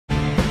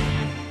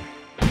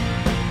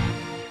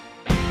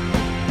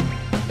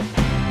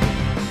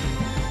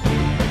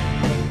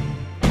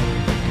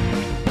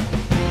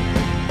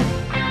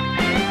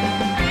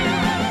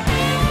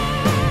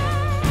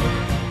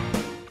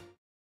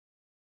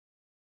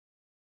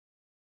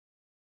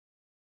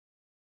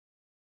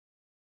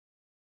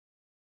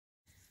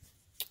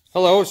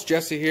Hello, it's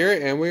Jesse here,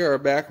 and we are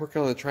back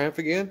working on the Triumph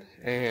again,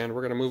 and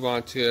we're going to move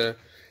on to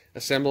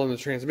assembling the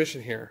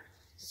transmission here.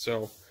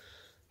 So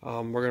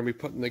we're going to be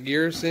putting the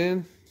gears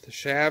in, the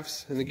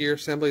shafts and the gear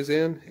assemblies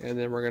in, and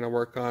then we're going to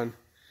work on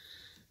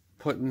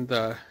putting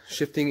the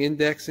shifting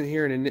index in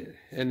here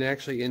and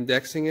actually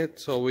indexing it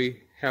so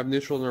we have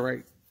neutral in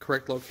the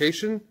correct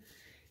location,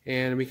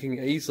 and we can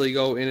easily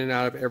go in and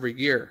out of every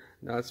gear.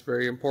 Now it's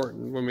very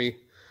important when we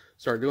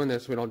start doing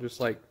this, we don't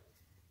just like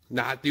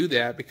not do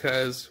that,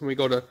 because when we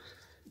go to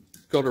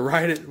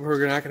ride it,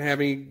 we're not going to have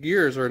any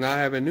gears or not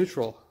having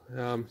neutral.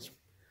 But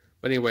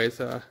anyways,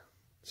 so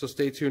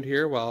stay tuned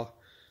here while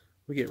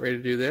we get ready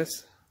to do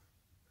this,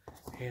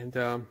 and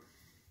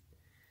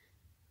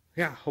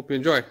yeah, hope you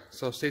enjoy.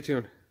 So stay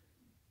tuned.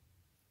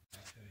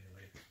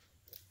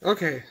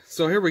 Okay,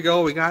 so here we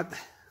go. We got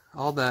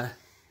all the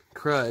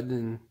crud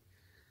and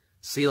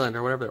sealant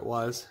or whatever it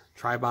was,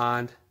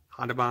 Tri-Bond,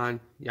 Honda Bond,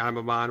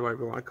 Yanma Bond,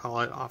 whatever you want to call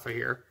it, off of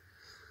here.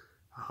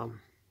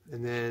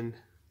 And then,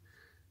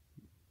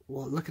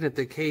 well, looking at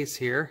the case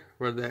here,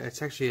 where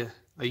it's actually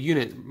a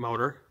unit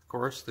motor, of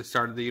course. They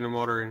started the unit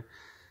motor in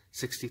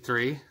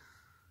 '63.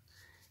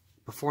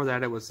 Before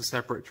that, it was a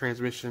separate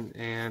transmission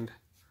and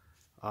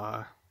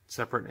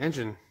separate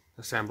engine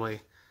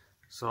assembly.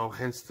 So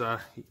hence the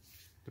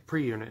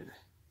pre-unit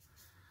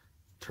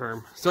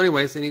term. So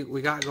anyways,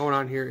 we got going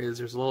on here is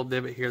there's a little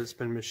divot here that's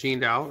been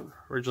machined out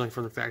originally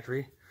from the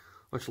factory,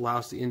 which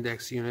allows the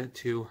index unit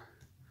to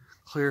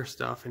clear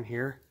stuff in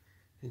here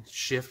and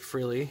shift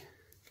freely.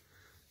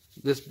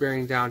 This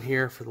bearing down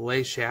here for the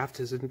lay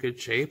shaft is in good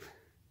shape,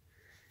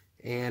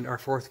 and our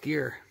fourth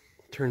gear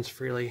turns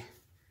freely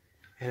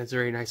and it's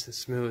very nice and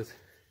smooth.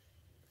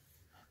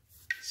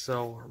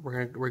 So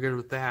we're good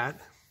with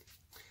that.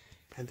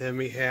 And then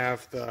we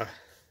have the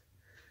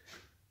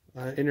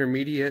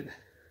intermediate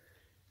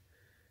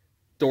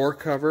door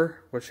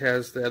cover, which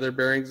has the other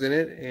bearings in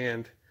it,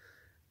 and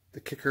the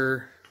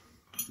kicker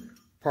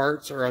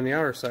parts are on the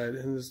outer side,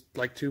 and there's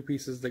like two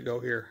pieces that go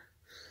here.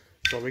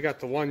 So we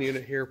got the one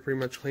unit here pretty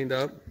much cleaned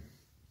up,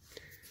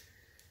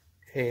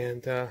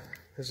 and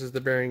this is the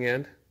bearing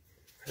end,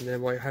 and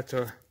then we'll have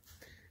to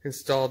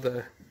install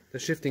the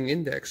shifting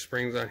index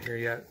springs on here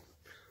yet,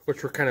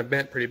 which were kind of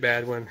bent pretty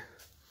bad when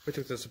we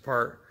took this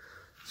apart,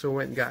 so we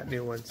went and got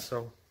new ones.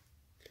 So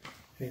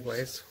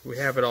anyways, we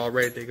have it all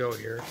ready to go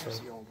here. So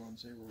the old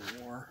ones, they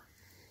were wore.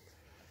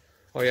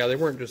 Oh yeah, they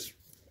weren't just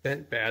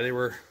bent bad, they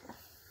were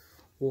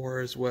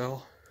wore as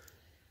well.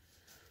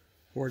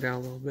 Wore down a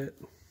little bit.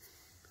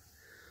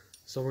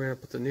 So we're going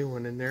to put the new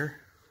one in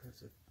there.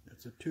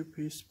 It's a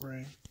two-piece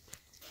spring.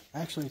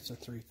 Actually, it's a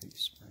three-piece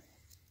spring.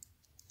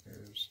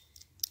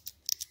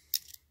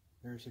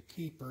 There's a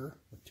keeper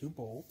with two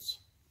bolts.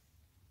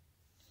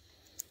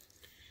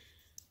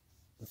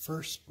 The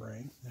first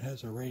spring, it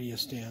has a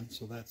radius end,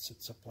 so that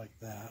sits up like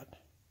that.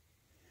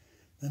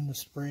 Then the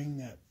spring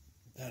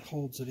that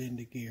holds it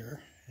into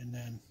gear, and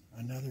then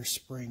another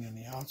spring on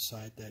the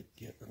outside that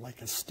get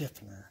like a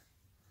stiffener.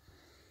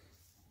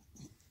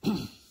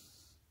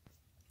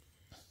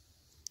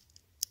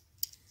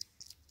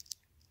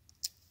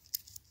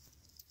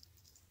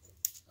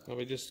 So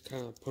we just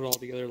kind of put it all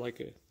together like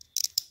a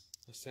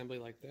assembly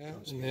like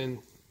that, and then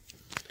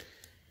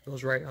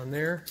goes right on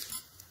there.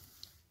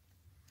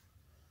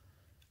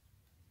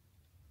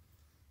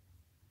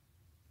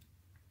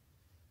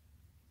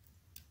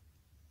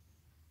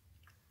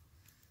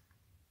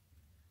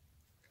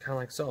 Kind of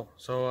like so.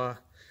 So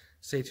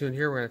stay tuned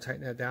here. We're going to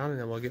tighten that down, and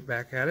then we'll get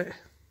back at it.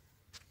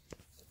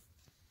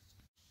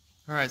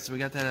 Alright, so we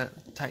got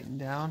that tightened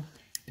down,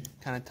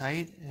 kind of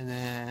tight, and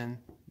then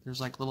there's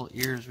like little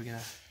ears we're going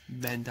to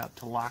bend up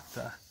to lock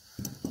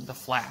the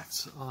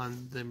flats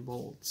on them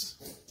bolts.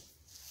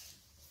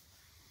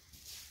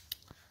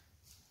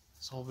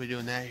 So we'll be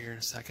doing that here in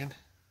a second.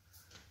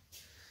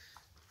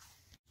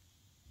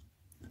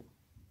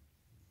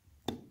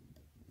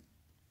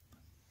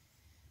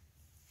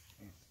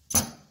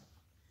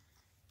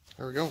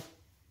 There we go.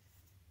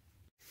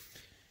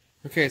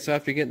 Okay, so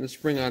after getting the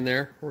spring on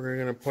there, we're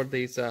going to put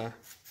these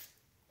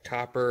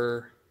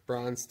copper,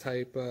 bronze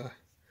type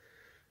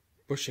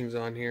bushings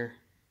on here.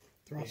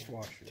 Thrust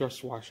washer.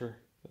 Thrust washer,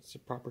 that's the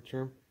proper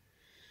term.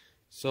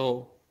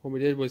 So what we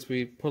did was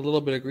we put a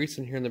little bit of grease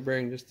in here in the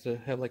bearing just to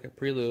have like a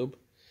pre-lube,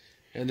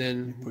 and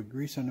then you put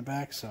grease on the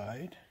back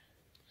side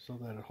so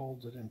that it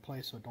holds it in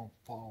place so it don't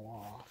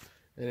fall off.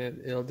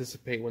 And it'll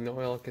dissipate when the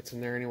oil gets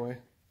in there anyway.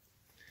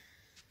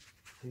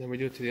 And then we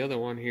do it to the other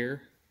one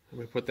here, and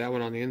we put that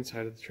one on the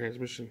inside of the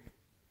transmission.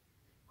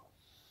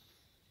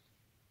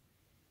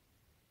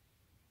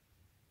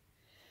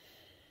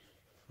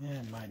 Yeah,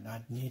 it might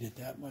not need it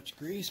that much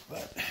grease,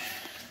 but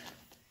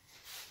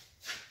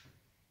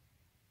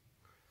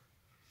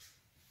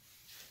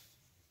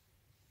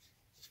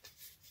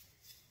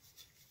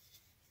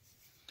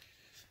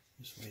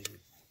this way the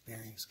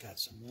bearing's got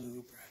some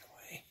lube right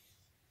away.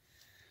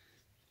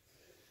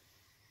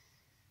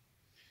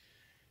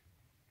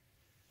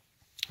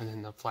 And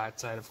then the flat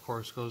side, of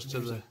course, goes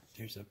to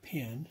there's a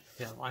pin.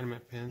 Yeah,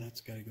 alignment pin.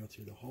 That's got to go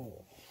through the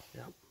hole.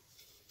 Yep.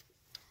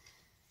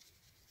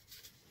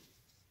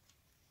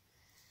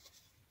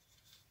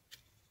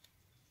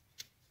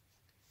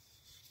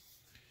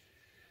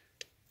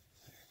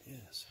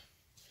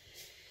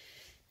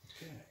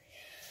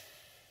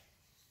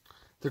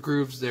 the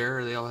grooves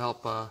there. They'll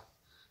help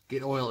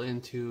get oil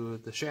into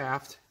the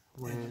shaft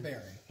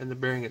And the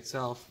bearing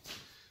itself,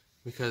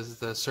 because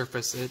the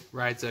surface it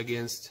rides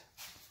against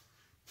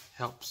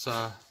helps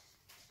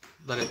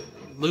let it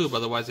lube.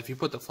 Otherwise, if you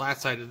put the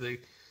flat side to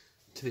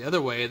the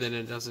other way, then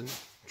it doesn't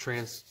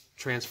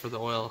transfer the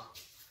oil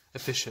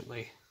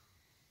efficiently.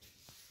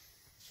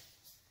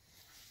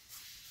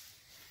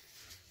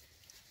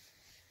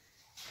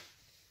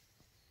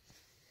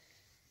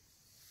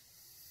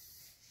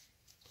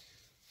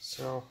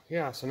 So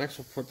yeah, so next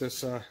we'll put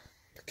this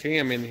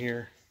cam in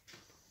here.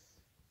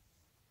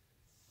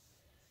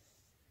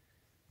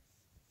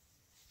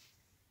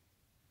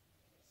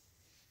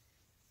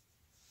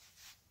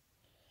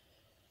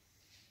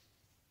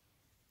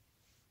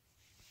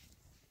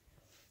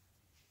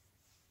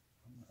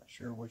 I'm not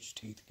sure which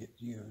teeth get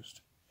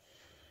used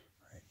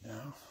right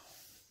now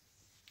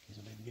because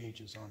it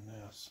engages on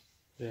this.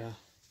 Yeah.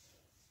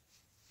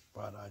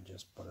 But I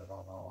just put it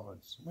on all of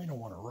it. We don't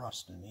want to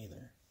rust in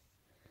either.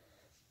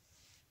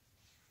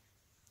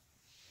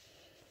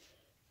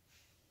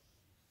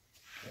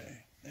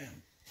 Okay,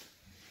 then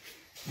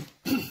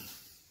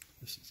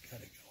this has got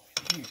to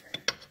go in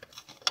here.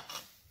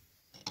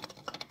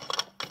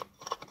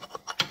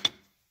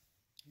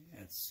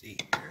 Let's see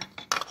here.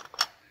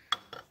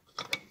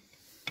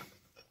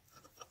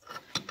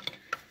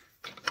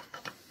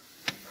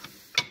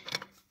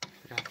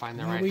 Gotta find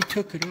the Well, right. we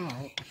took it out.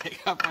 You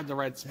gotta find the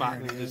right spot,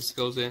 There and it it is. just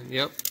goes in.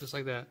 Yep, just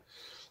like that,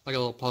 like a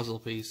little puzzle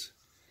piece.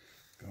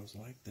 Goes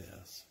like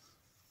this.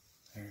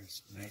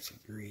 There's nice and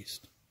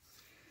greased.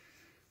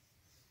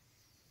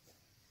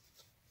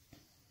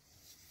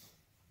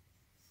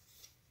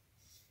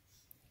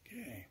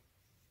 Okay.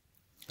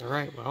 All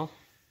right, well,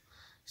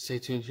 stay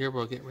tuned here.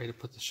 We'll get ready to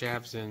put the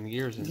shafts and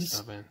gears and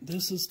stuff in.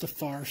 This is the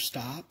far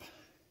stop,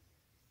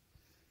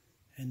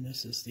 and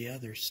this is the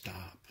other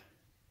stop.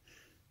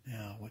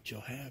 Now, what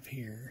you'll have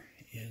here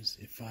is,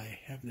 if I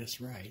have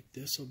this right,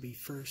 this will be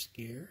first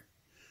gear,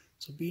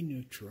 this will be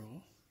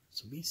neutral,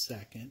 this will be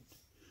second,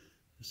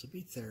 this will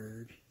be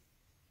third,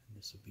 and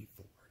this will be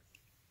fourth.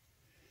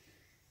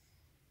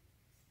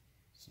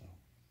 So,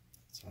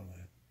 that's how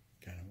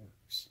that kind of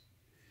works.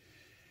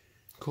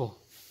 Cool.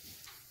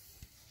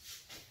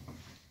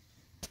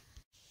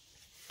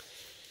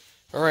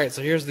 All right,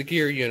 so here's the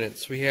gear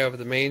units. We have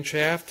the main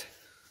shaft,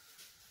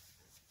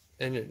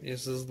 and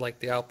this is like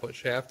the output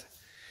shaft,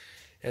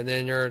 and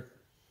then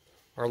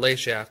our lay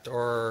shaft,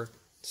 or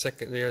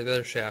second, the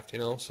other shaft, you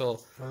know. So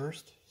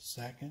First,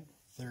 second,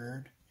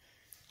 third,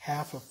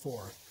 half of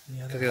fourth. The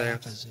the other other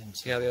half half is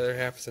inside. yeah, the other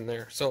half is in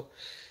there. So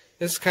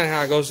this is kind of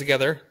how it goes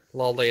together,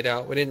 all laid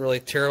out. We didn't really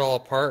tear it all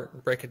apart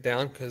and break it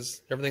down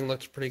because everything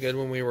looked pretty good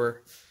when we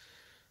were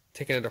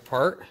taking it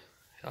apart.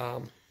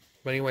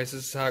 But anyways,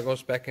 this is how it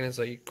goes back in as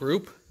a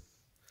group.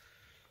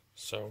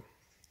 So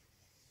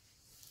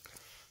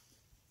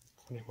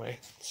anyway,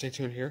 stay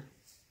tuned here.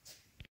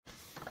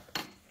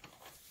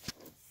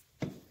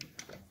 Yeah,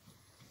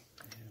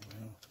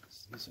 well,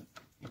 this isn't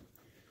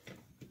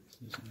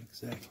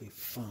exactly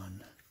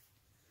fun.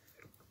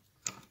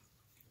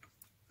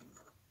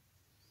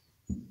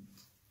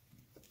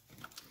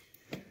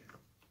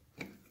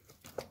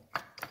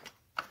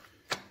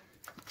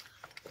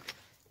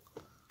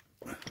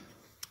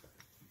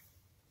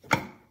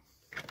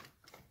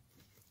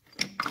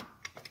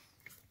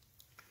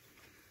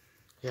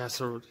 Yeah,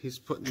 so he's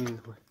putting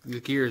the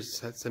gears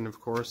sets in, of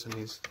course, and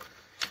he's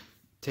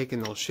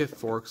taking those shift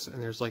forks,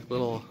 and there's like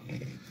little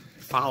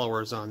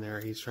followers on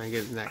there. He's trying to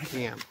get in that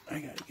cam. I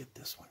gotta get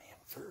this one in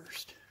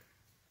first.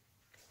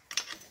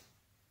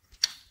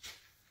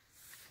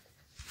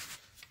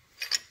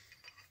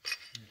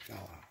 It fell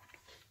out.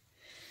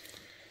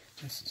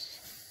 This is,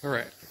 All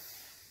right.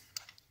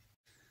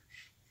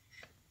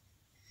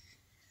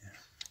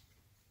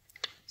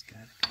 it's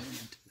gotta come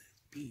into this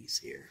piece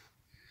here.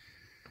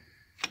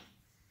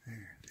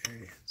 There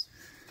it is.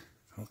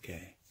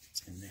 Okay,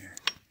 it's in there.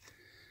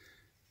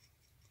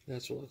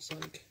 That's what it looks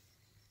like.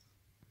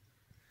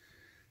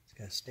 It's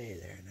gotta stay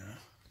there now.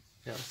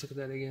 Yeah, let's look at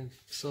that again.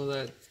 So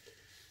that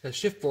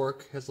shift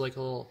fork has like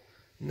a little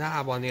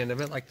knob on the end of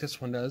it, like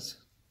this one does.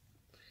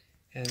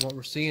 And what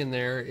we're seeing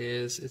there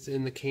is it's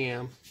in the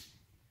cam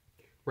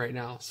right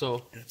now.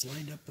 So, And it's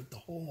lined up with the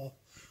hole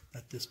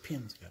that this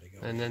pin's gotta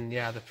go. and then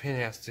yeah, the pin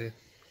has to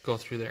go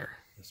through there,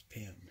 This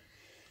pin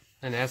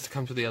and it has to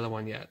come to the other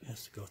one yet.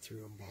 has to go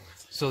through them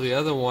both. So the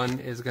other one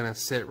is gonna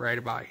sit right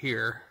about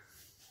here,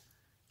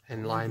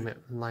 in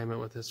alignment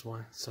with this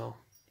one. So,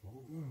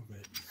 Don't move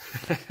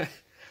it.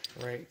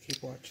 all right,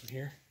 keep watching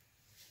here.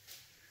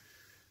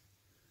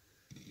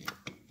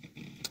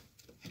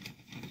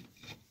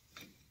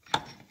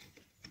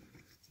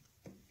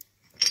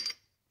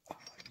 Oh,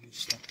 you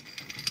stuck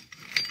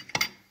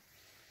it.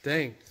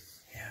 Dang,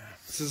 Yeah.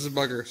 this is a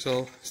bugger.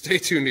 So stay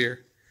tuned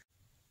here.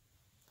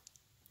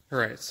 All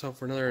right, so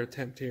for another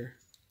attempt here.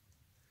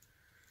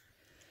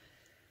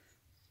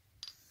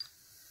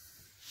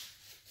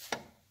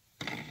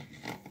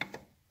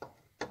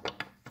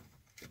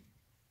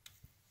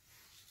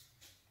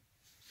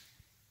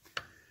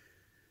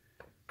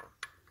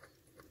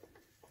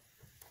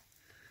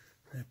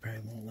 It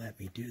probably won't let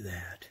me do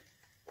that.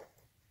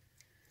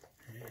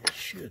 It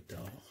should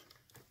though,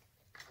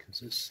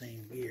 because it's the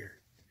same gear.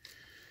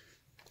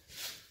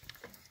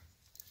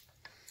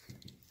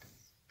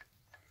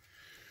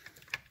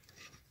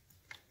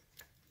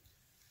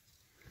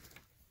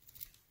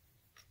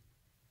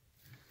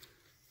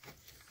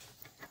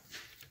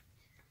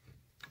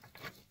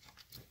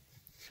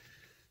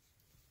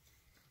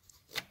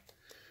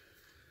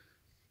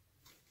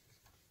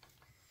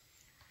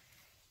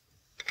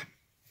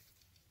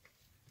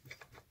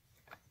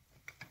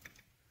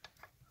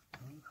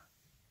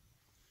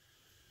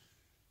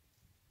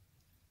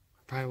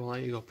 Probably won't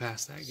let you go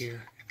past that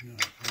gear. No,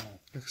 no.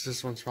 Because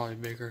this one's probably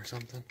bigger or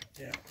something.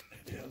 Yeah,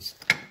 it is.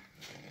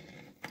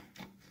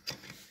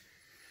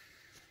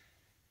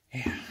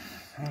 Yeah.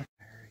 Okay.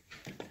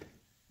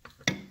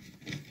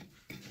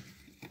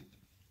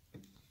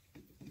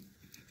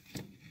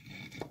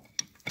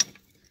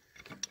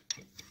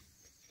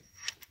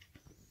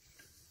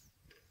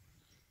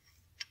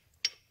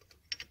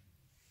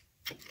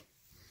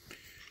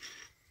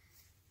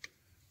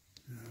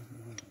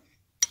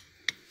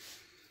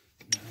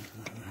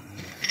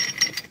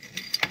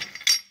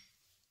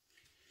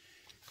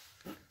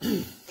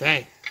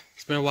 Dang,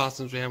 it's been a while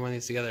since we had one of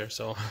these together,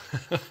 so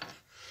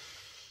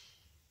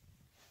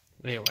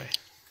anyway,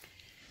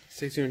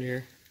 stay tuned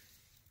here.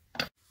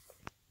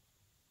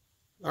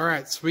 All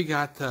right, so we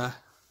got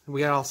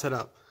all set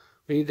up.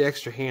 We need the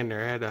extra hand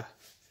there. I had to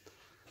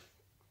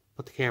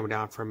put the camera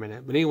down for a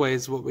minute, but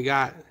anyways, what we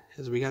got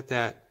is we got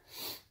that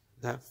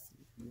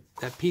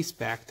piece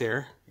back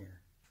there.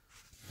 Here.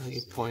 Let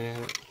you point at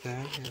it like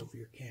that. Yeah. Over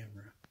your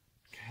camera.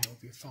 Okay.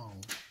 Over your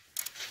phone.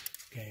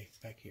 Okay,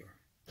 back here.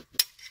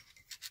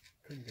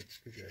 Couldn't get the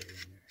screwdriver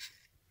in there.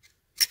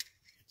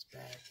 It's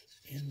back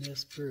in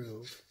this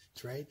groove.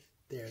 It's right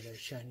there. That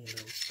shiny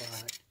little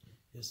spot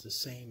is the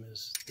same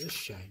as this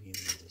shiny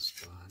little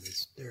spot.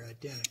 They're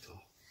identical.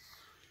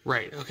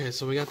 Right. Okay.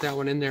 So we got that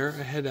one in there.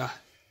 I had to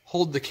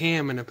hold the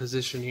cam in a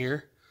position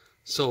here,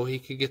 so he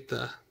could get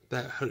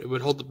it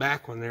would hold the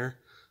back one there.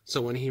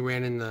 So when he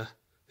ran in the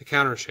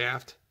counter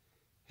shaft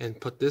and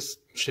put this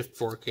shift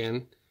fork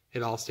in,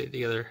 it all stayed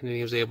together, and then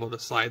he was able to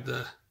slide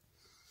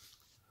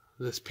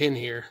this pin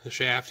here, the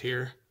shaft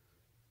here,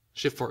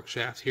 shift fork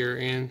shaft here,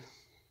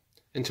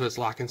 into its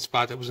locking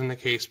spot that was in the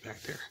case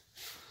back there.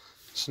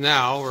 So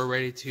now we're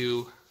ready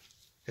to.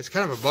 It's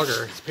kind of a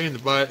bugger. It's a pain in the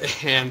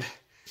butt, and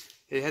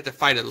it had to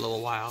fight it a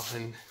little while,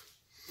 and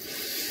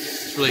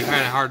it's really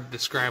kind of hard to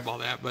describe all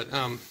that, but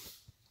I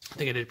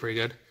think I did pretty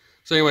good.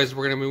 So anyways,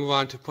 we're going to move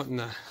on to putting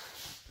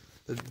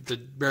the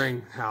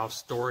bearing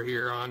house door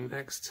here on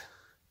next.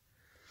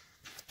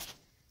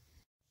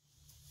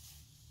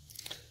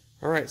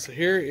 Alright, so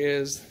here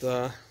is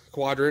the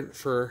quadrant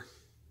for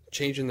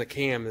changing the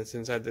cam that's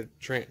inside the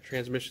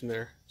transmission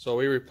there. So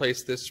we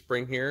replaced this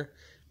spring here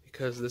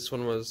because this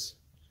one was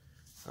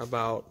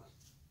about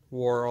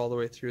wore all the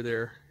way through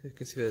there. You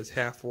can see that it's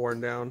half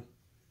worn down.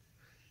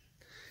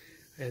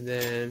 And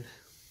then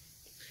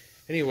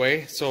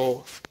anyway, so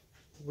what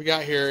we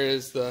got here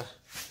is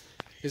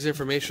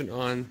information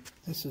on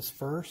this is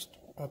first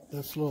up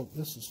this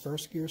is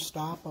first gear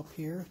stop up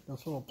here,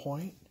 this little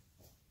point.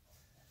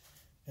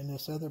 And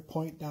this other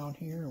point down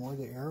here and where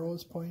the arrow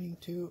is pointing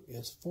to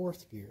is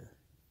fourth gear.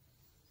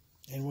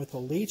 And with a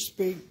leaf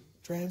spring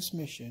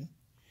transmission,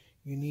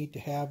 you need to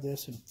have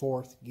this in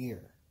fourth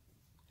gear.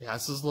 Yeah,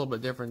 this is a little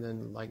bit different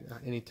than like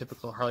any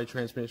typical Harley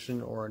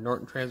transmission or a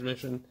Norton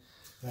transmission.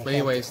 That but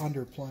anyways,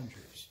 under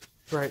plungers.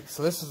 Right,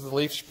 so this is the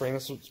leaf spring.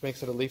 This is what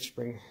makes it a leaf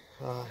spring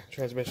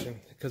transmission.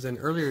 Because in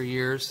earlier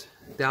years,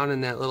 down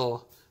in that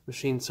little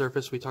machine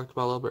surface we talked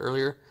about a little bit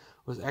earlier,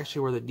 was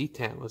actually where the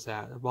detent was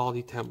at. A ball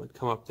detent would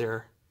come up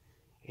there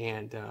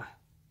and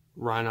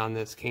run on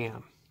this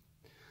cam.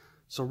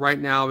 So right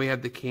now we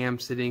have the cam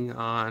sitting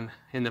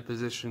in the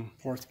position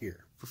fourth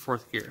gear. For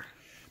fourth gear.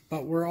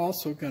 But we're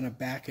also going to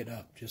back it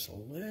up just a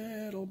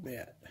little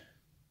bit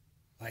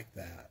like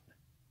that.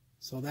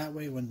 So that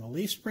way when the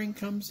leaf spring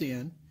comes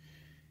in,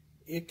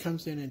 it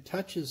comes in and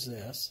touches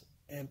this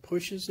and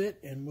pushes it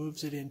and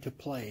moves it into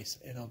place,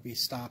 and it'll be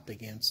stopped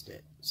against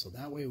it. So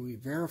that way we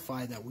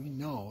verify that we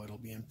know it'll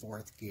be in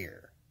fourth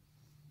gear.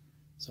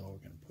 So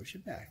we're going to push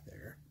it back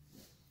there.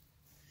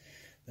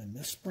 Then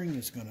this spring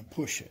is going to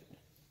push it.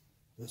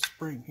 This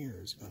spring here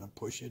is going to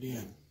push it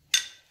in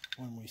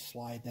when we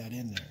slide that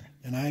in there.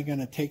 And I'm going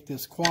to take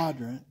this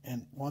quadrant,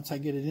 and once I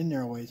get it in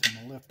there a ways, I'm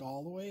going to lift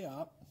all the way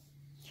up.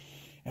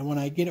 And when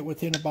I get it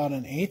within about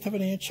 1/8 of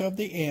an inch of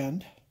the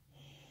end,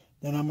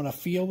 then I'm going to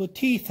feel the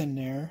teeth in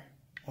there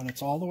when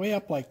it's all the way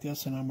up like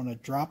this, and I'm going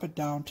to drop it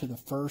down to the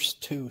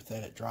first tooth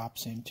that it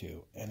drops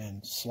into, and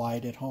then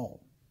slide it home.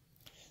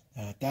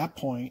 And at that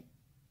point,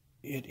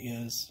 it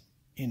is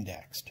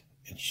indexed.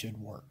 It should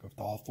work with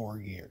all 4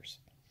 gears.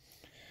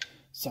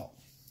 So,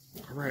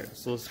 all right,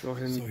 so let's go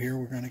ahead and. So here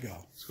we're going to go.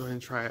 Let's go ahead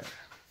and try it.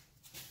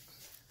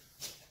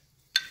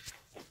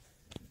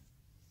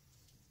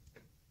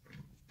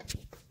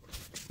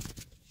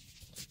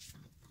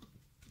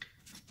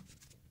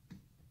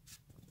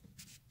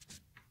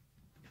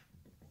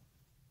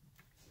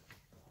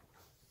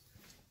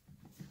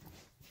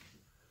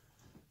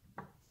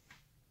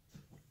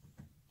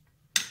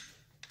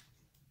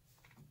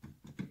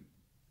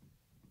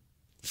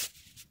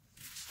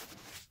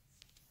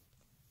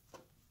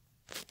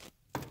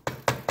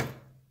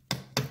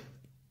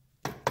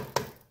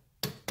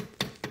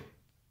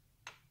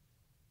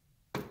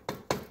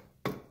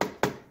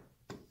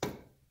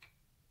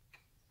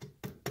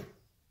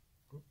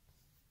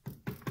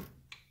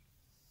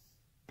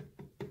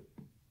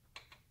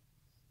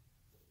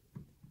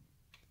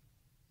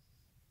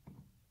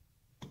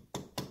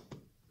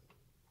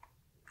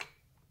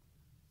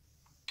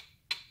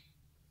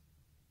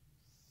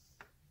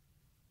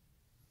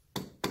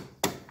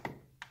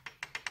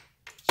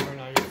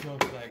 go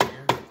to that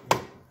gear.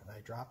 And I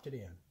dropped it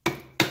in.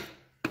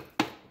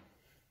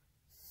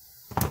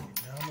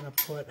 Now I'm going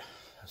to put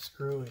a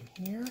screw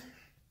in here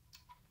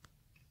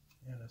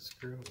and a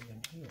screw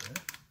in here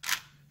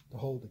to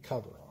hold the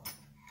cover on.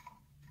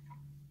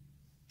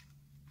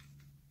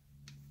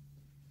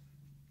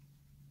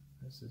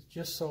 This is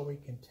just so we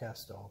can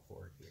test all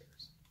 4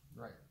 gears.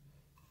 Right.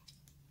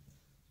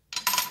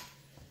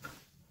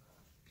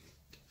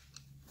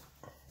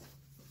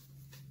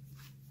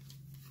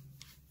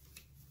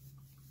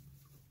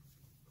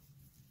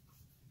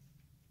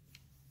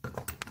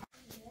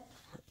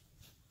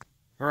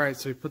 Alright,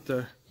 so we put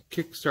the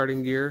kick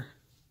starting gear,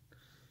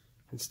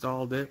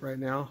 installed it right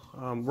now.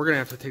 We're going to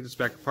have to take this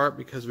back apart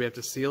because we have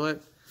to seal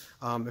it.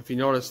 If you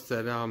notice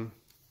that,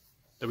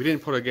 that we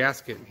didn't put a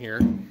gasket in here.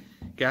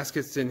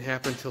 Gaskets didn't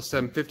happen until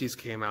 750s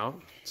came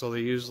out, so they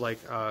used like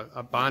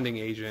a bonding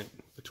agent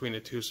between the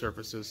two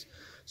surfaces.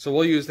 So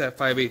we'll use that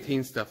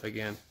 518 stuff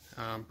again,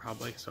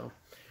 probably. So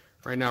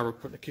right now we're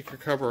putting the kicker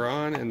cover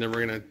on, and then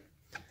we're going to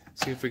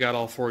see if we got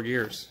all 4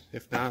 gears.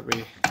 If not,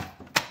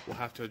 we'll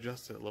have to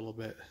adjust it a little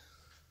bit.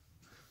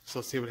 So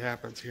let's see what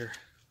happens here.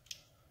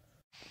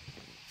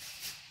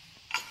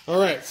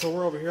 Alright, so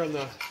we're over here on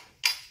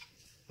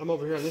I'm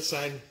over here on this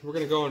side. We're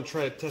going to go and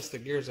try to test the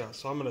gears out.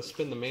 So I'm going to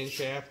spin the main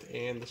shaft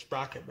and the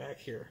sprocket back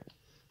here.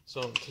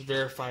 So to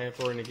verify if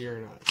we're in a gear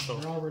or not. So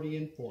we're already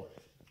in 4th.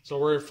 So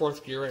we're in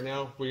 4th gear right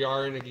now. We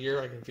are in a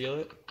gear. I can feel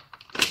it.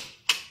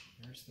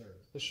 There's 3rd.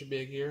 This should be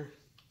a gear.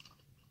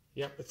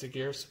 Yep, it's a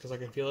gear because I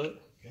can feel it.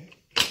 Okay.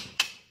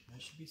 That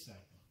should be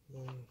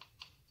 2nd.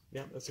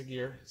 Yep, that's a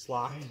gear. It's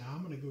locked. Okay, now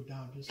I'm going to go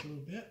down just a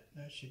little bit.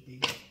 That should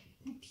be,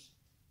 oops.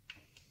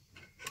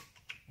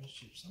 That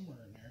should, somewhere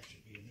in there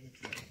should be a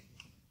neutral.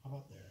 How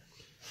about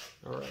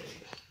there? Alright.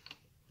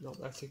 No,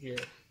 that's a gear.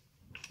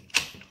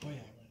 Oh yeah,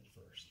 I went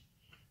first.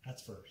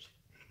 That's first.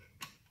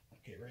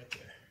 Okay, right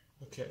there.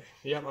 Okay.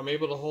 Yep, I'm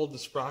able to hold the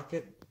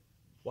sprocket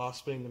while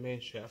spinning the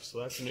main shaft, so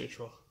that's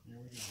neutral. There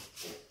we go.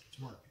 It's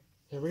working.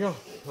 There we go.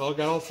 Well,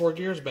 got all 4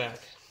 gears back.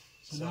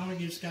 So now we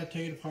just got to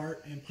take it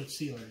apart and put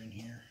sealer in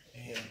here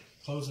and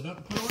close it up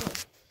and put it away.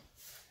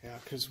 Yeah,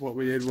 because what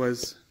we did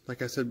was,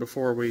 like I said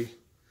before, we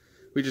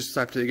just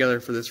slapped it together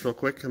for this real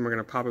quick, and we're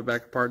going to pop it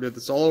back apart, do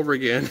this all over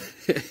again,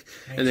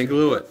 and then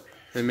glue it,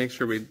 and make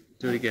sure we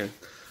do it again.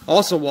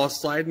 Also, while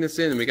sliding this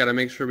in, we got to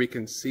make sure we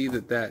can see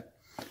that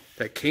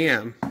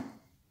cam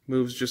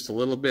moves just a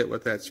little bit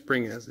with that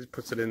spring as it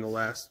puts it in the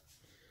last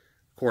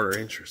 1/4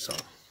 inch or so.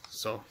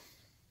 So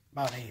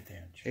about 1/8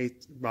 inch.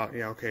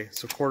 Yeah, okay.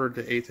 So 1/4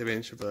 to 1/8 of an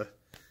inch of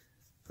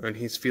and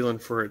he's feeling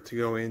for it to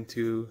go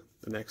into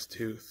the next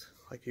tooth,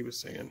 like he was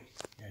saying.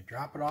 Yeah,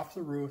 drop it off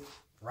the roof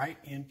right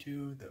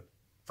into the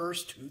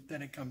first tooth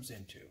that it comes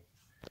into.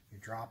 You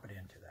drop it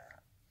into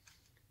that.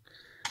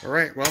 All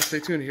right, well,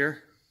 stay tuned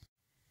here.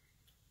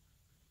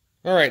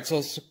 All right,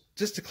 so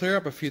just to clear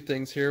up a few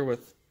things here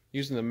with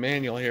using the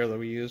manual here that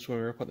we used when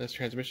we were putting this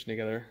transmission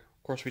together.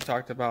 Of course, we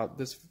talked about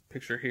this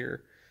picture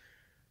here,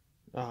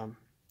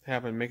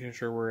 making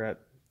sure we're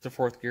at the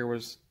 4th gear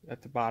was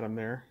at the bottom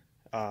there.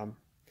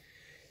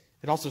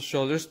 It also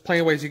shows, there's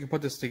plenty of ways you can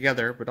put this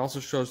together, but it also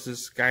shows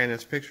this guy in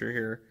this picture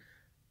here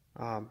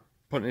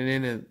putting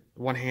it in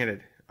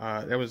one-handed.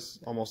 That was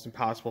almost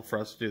impossible for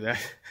us to do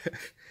that.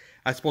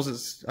 I suppose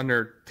it's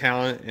under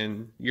talent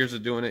and years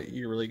of doing it.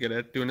 You're really good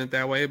at doing it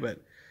that way, but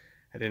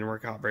it didn't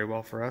work out very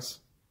well for us.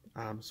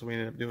 So we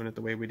ended up doing it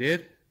the way we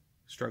did.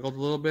 Struggled a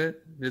little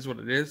bit. It is what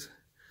it is.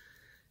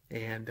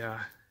 And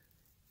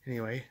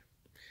anyway,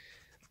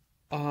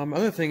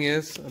 other thing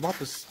is about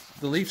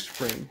the leaf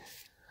spring.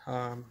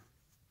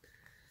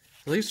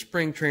 The leaf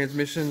spring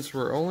transmissions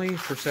were only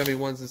for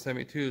 71s and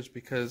 72s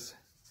because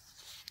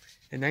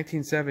in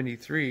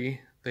 1973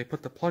 they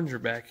put the plunger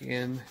back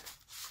in.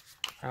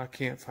 I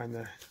can't find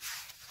the...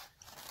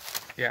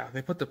 Yeah,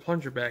 they put the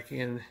plunger back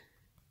in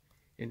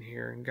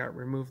here and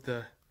removed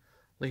the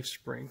leaf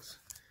springs.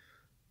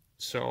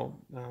 So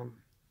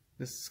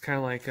this is kind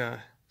of like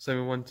a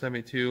 71,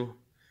 72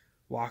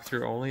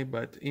 walkthrough only,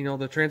 but you know,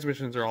 the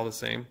transmissions are all the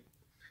same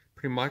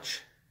pretty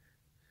much,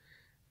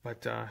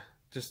 but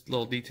just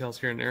little details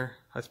here and there.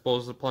 I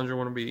suppose the plunger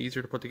one would be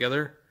easier to put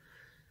together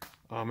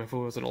if it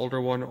was an older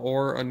one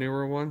or a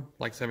newer one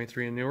like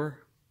 73 and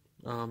newer,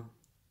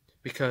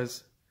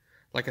 because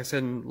like I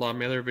said in a lot of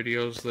my other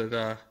videos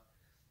that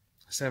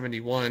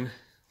 71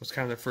 was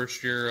kind of the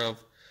first year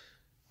of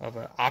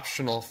an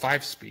optional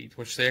 5-speed,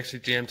 which they actually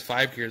jammed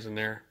 5 gears in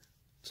there,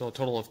 so a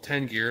total of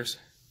 10 gears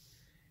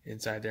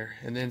inside there.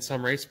 And then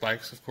some race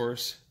bikes, of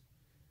course,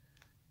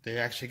 they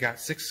actually got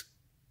 6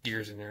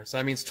 gears in there, so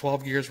that means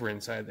 12 gears were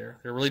inside there.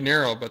 They're really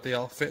narrow, but they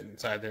all fit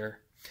inside there.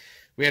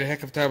 We had a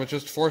heck of a time with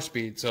just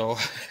 4-speed, so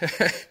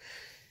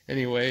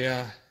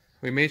anyway,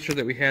 we made sure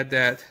that we had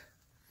the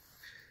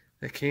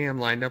cam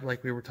lined up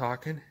like we were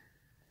talking,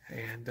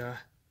 and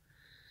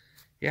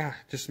yeah,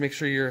 just make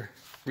sure you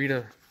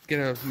get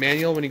a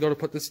manual when you go to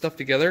put this stuff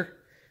together.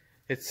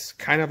 It's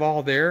kind of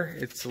all there.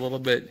 It's a little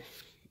bit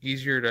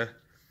easier to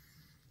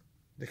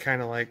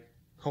kind of like,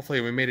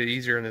 hopefully we made it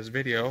easier in this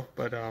video,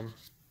 but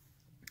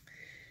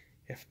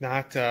if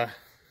not,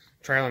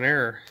 trial and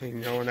error, you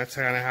know, and that's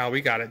kind of how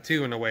we got it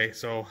too in a way.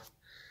 So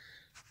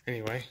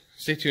anyway,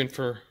 stay tuned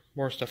for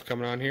more stuff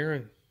coming on here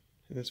in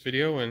this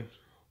video, and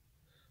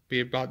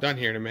be about done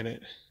here in a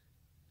minute.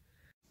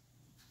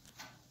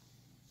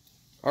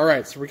 All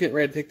right, so we're getting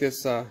ready to take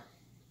this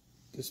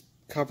this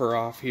cover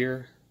off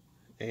here,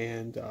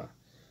 and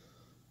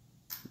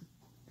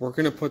we're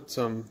gonna put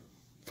some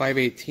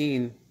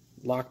 518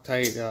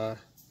 Loctite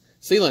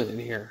sealant in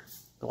here.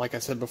 Like I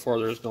said before,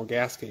 there's no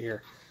gasket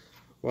here.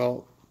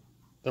 Well,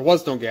 there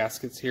was no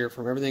gaskets here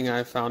from everything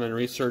I've found in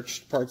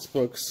research, parts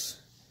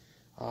books,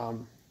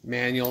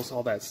 manuals,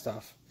 all that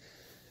stuff.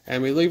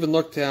 And we even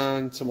looked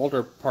on some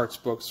older parts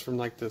books from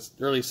like the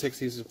early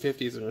 60s and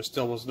 50s, and there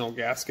still was no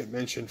gasket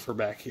mentioned for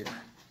back here.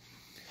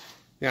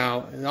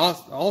 Now, and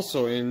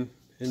also in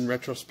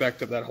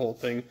retrospect of that whole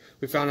thing,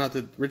 we found out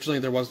that originally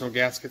there was no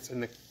gaskets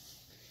in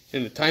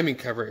the timing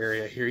cover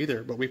area here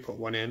either, but we put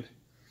one in.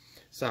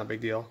 It's not a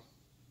big deal.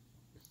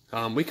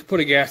 We could put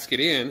a gasket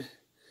in,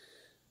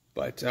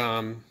 but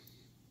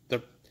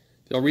the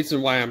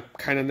reason why I'm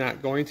kind of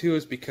not going to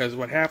is because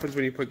what happens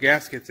when you put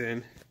gaskets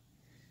in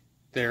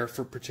there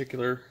for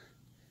particular,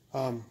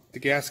 the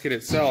gasket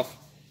itself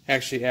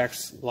actually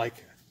acts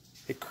like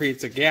it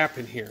creates a gap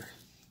in here.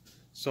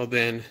 So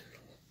then,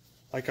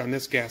 like on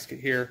this gasket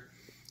here,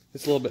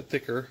 it's a little bit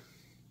thicker.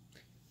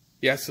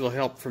 Yes, it'll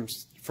help from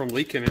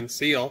leaking and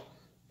seal,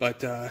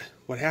 but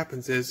what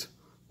happens is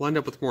we'll end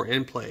up with more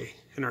end play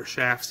in our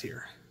shafts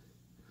here.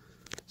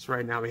 So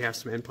right now we have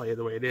some end play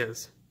the way it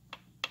is,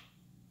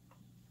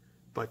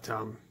 but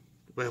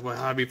we'll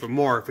have even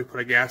more if we put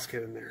a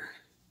gasket in there.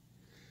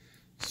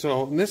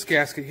 So in this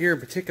gasket here in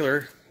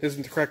particular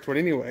isn't the correct one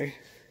anyway.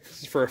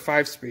 This is for a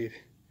 5-speed,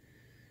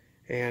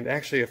 and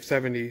actually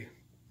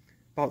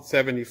about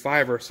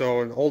 75 or so,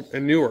 and old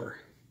and newer.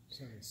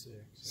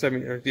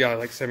 76. Yeah,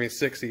 like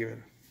 76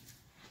 even.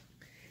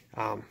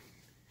 Kind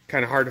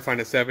of hard to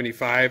find a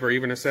 75 or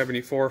even a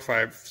 74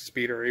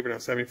 5-speed or even a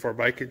 74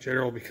 bike in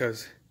general,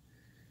 because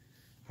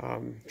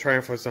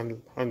Triumph was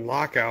on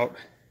lockout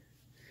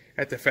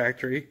at the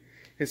factory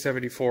in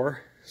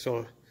 74,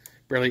 so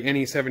barely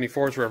any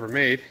 74s were ever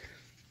made,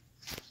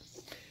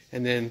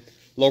 and then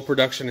low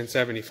production in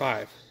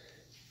 75.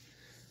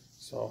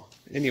 So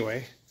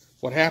anyway,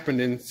 what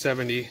happened in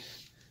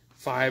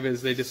 75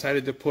 is they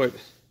decided to put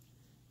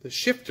the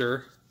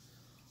shifter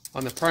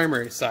on the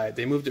primary side.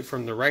 They moved it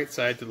from the right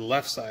side to the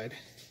left side,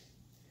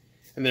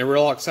 and they were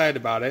all excited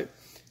about it,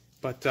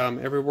 but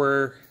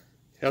everywhere,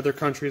 other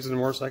countries and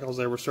motorcycles,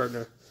 they were starting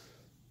to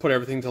put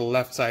everything to the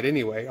left side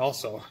anyway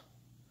also.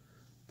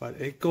 But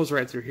it goes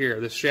right through here.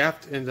 The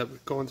shaft ends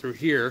up going through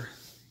here.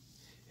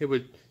 It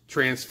would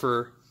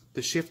transfer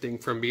the shifting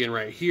from being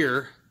right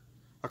here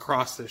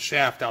across the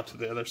shaft out to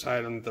the other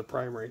side on the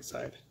primary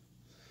side.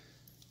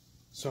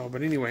 So,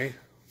 but anyway,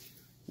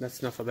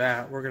 that's enough of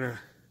that. We're gonna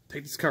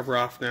take this cover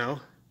off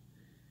now,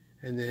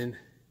 and then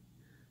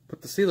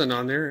put the sealant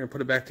on there and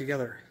put it back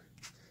together.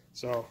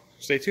 So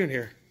stay tuned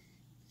here.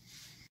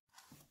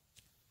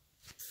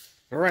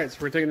 Alright, so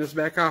we're taking this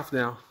back off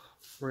now.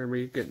 We're gonna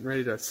be getting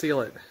ready to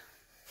seal it,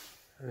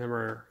 and then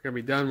we're gonna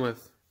be done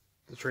with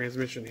the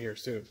transmission here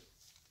soon.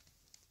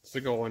 It's the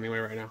goal anyway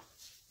right now.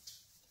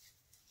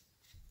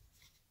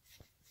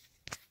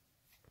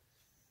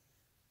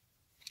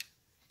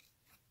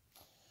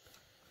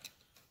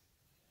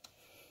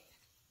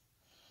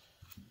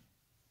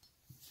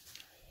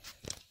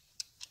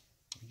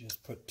 We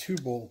just put 2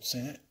 bolts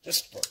in it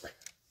just for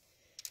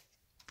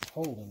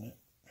holding it.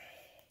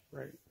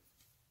 Right.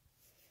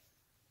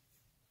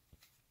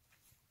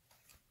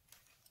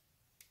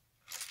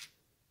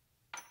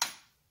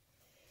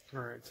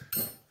 Alright.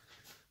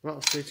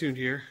 Well, stay tuned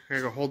here. I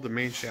gotta go hold the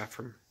main shaft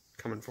from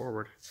coming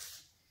forward.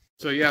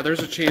 So yeah, there's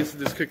a chance that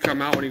this could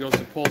come out when he goes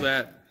to pull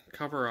that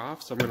cover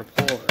off, so I'm gonna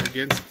pull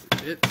against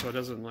it so it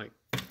doesn't like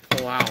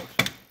pull out.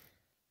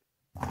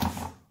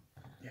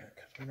 Yeah,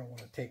 because we don't want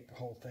to take the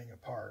whole thing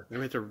apart. We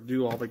have to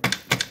do all the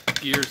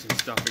gears and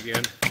stuff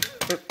again.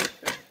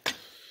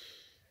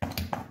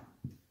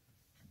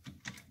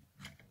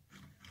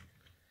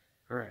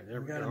 Alright, there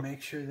we go. We gotta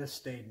make sure this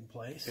stayed in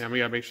place. Yeah, we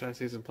gotta make sure that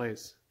stays in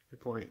place. Good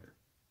point.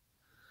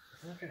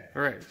 Okay.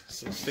 Alright,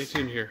 so stay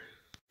tuned here.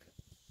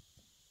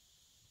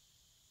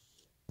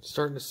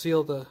 Starting to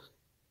seal the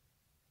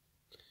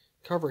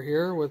cover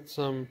here with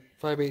some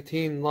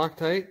 518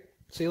 Loctite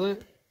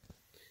sealant.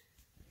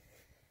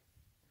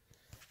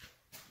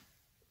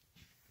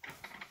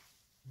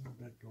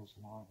 That goes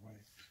a long way.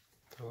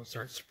 So we'll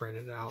start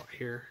spreading it out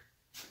here.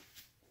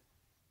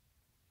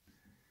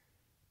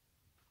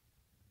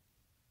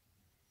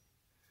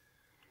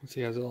 Let's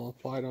see, has it all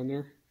applied on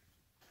there?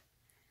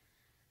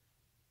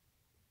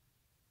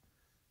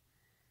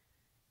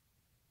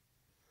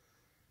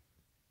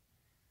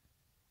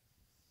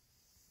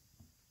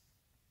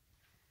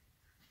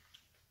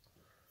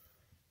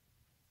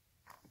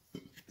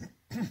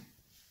 We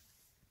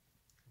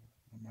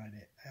might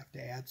have to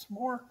add some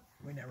more.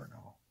 We never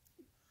know.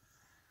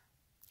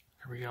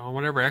 There we go. And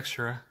whatever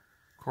extra,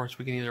 of course,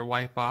 we can either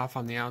wipe off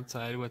on the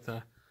outside with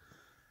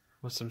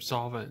some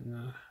solvent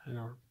and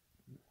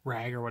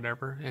rag or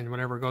whatever, and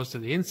whenever it goes to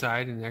the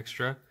inside and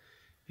extra,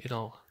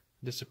 it'll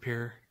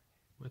disappear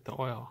with the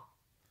oil.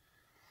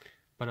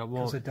 But it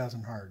won't. Because it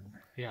doesn't harden.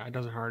 Yeah, it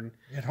doesn't harden.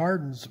 It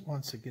hardens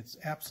once it gets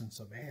absence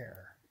of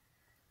air.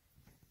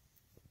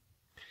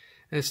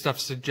 And this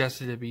stuff's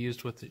suggested to be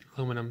used with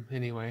aluminum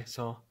anyway,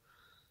 so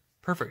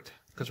perfect,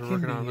 because we're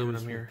working on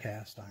aluminum here. With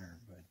cast iron,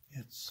 but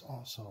it's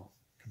also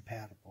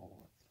compatible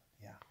with,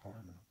 yeah,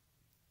 aluminum.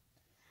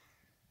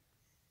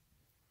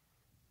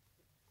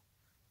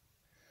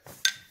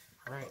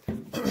 All right.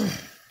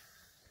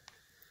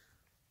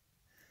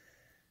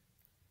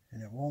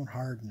 And it won't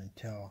harden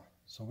until,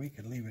 so we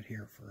could leave it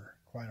here for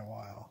quite a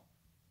while.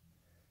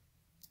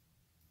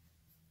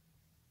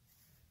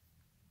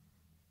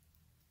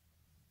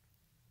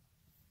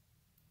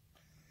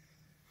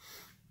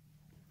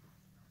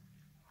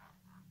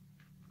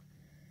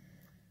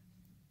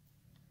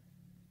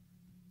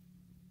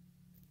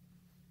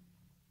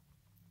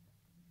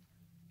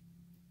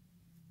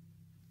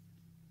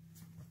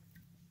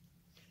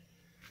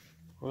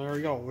 Well, there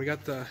we go. We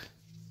got the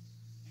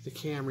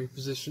cam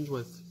repositioned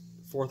with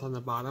 4th on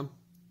the bottom,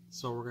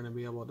 so we're going to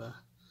be able to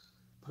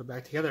put it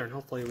back together, and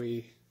hopefully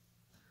we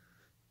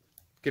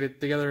get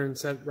it together and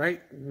set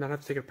right and not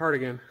have to take it apart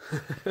again.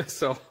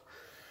 So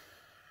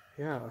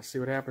yeah, let's see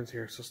what happens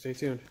here, so stay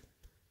tuned.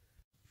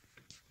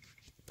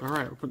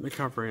 Alright, we're putting the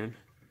cover in.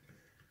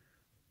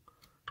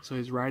 So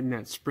he's riding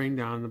that spring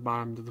down the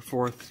bottom to the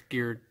 4th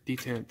gear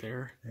detent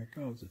there. There it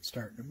goes. It's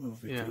starting to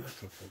move. Yeah. Look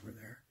over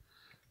there.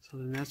 So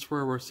then that's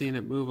where we're seeing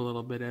it move a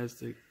little bit as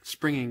the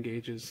spring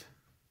engages.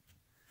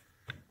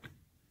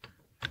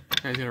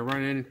 Now he's going to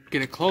run in and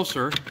get it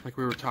closer, like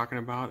we were talking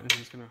about, and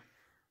he's going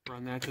to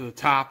run that to the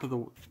top of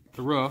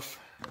the roof.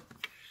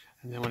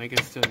 And then when it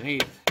gets to an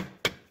 1/8,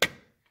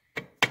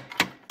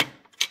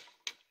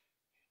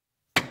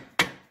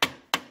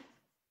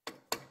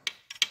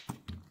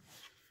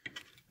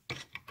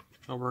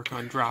 I'll work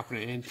on dropping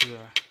it into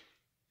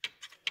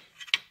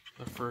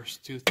the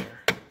first tooth there.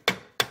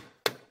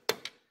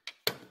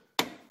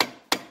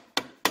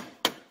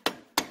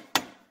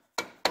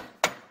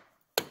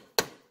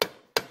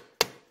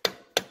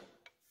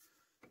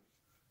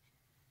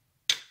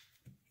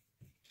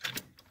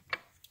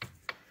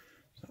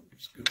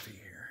 Something's goofy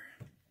here.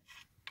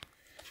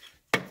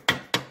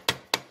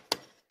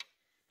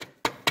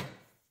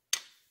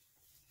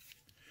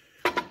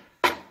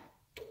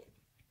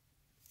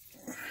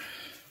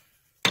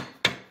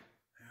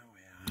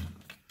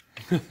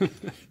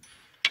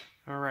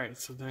 All right,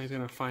 so then he's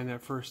going to find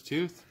that first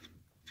tooth.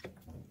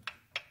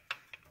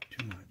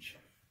 Too much.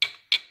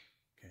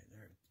 Okay,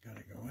 there, it's got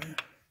to go in.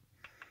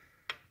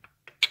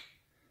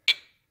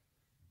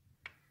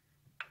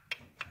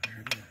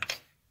 There it is.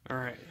 All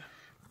right,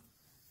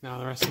 now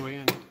the rest of the way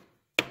in.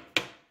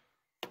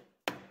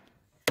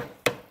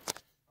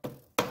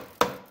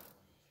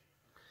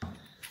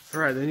 All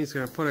right, then he's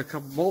going to put a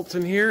couple bolts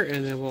in here,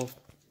 and then we'll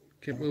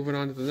get moving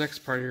on to the next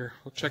part here.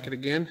 We'll check it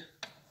again.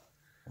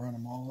 Run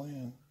them all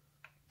in.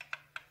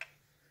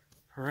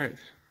 All right,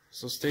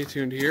 so stay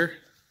tuned here.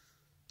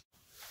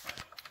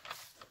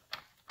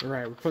 All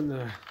right, we're putting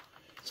the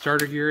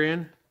starter gear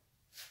in,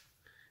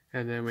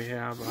 and then we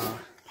have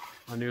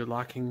a new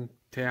locking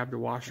tab to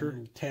washer.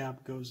 The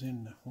tab goes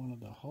in one of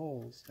the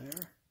holes there.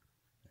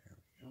 There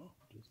we go,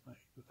 just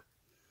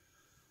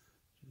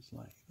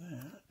like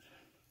that.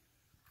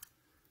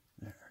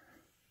 There,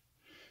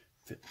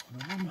 fit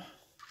one of them.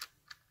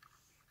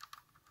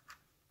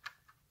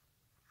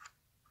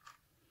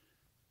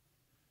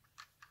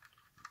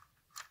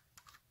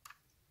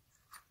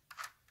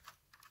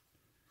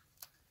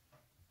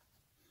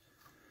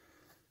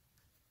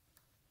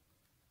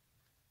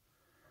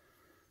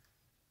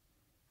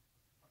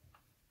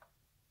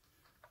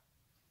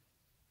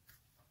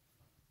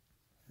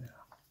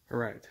 All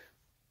right,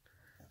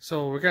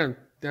 so we're going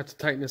to have to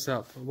tighten this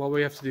up. What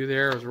we have to do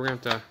there is we're going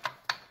to have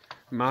to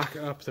mock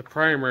up the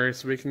primary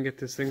so we can get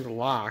this thing to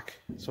lock,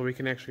 so we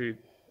can actually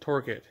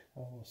torque it.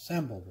 We'll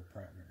assemble the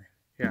primary.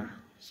 Yeah,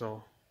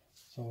 so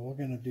we're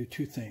going to do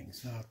two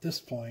things. Now at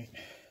this point,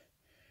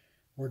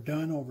 we're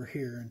done over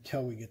here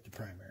until we get the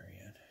primary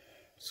in.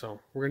 So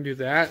we're going to do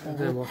that, and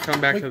then we'll come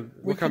back to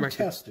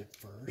test it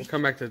first. We'll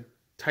come back to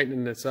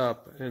tightening this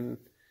up and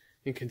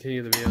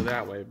continue the video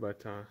that way,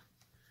 but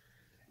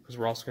because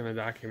we're also going to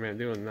document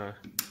doing the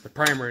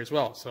primary as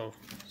well, so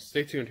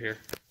stay tuned here.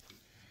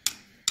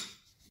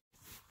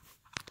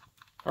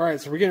 All right,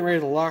 so we're getting ready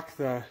to lock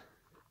the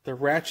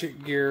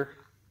ratchet gear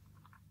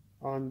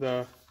on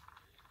the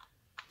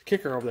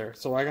kicker over there.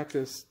 So I got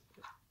this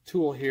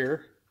tool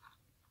here,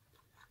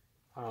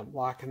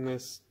 locking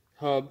this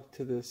hub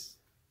to this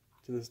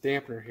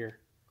dampener here.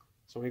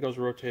 So when it goes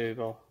rotated,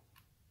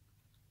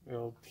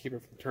 it'll keep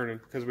it from turning,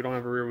 because we don't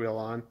have a rear wheel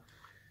on,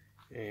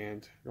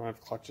 and we don't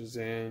have clutches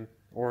in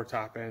or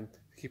top end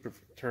to keep it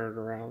from turning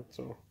around.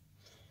 So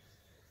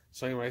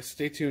anyway,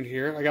 stay tuned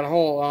here. I got a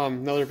whole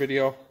another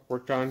video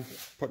worked on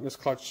putting this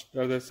clutch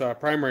or this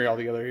primary all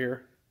together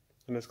here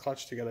and this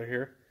clutch together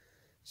here.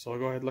 So I'll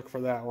go ahead and look for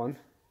that one.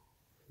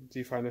 Do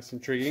you find this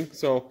intriguing?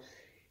 So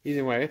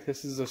Anyway,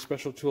 this is a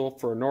special tool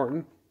for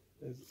Norton.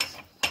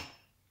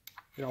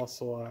 It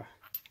also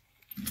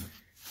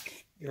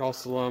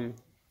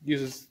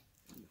uses,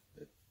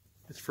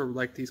 it's for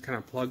like these kind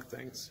of plug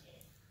things.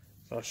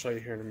 So I'll show you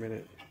here in a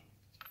minute.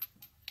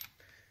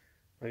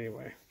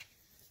 Anyway,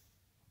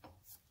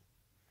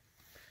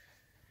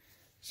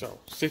 so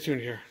stay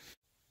tuned here.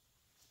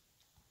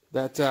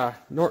 That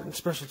Norton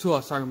special tool I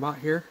was talking about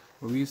here,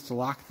 what we used to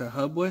lock the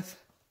hub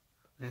with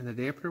and the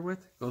dampener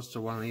with, goes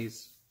to one of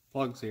these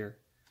plugs here.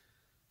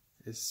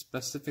 It's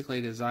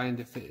specifically designed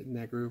to fit in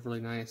that groove really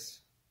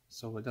nice,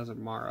 so it doesn't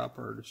mar up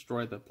or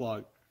destroy the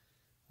plug,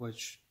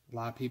 which a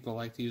lot of people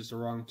like to use the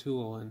wrong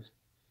tool and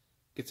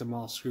gets them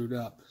all screwed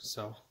up.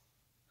 So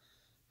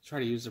try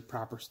to use the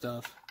proper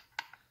stuff.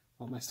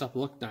 I want my stuff to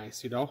look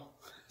nice, you know.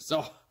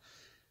 So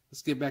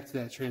let's get back to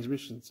that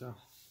transmission. So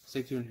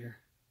stay tuned here.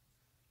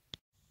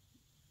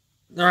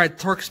 All right,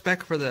 torque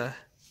spec for the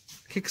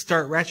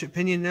kickstart ratchet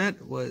pinion nut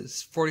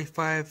was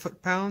 45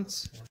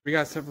 foot-pounds. We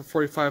got set for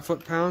 45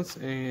 foot-pounds,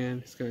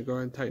 and it's going to go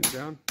ahead and tighten it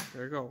down.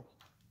 There you go.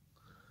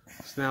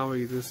 So now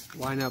we just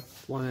line up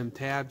one of them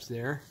tabs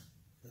there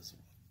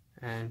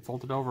and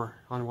fold it over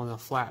on one of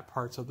the flat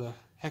parts of the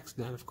hex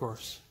nut, of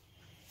course.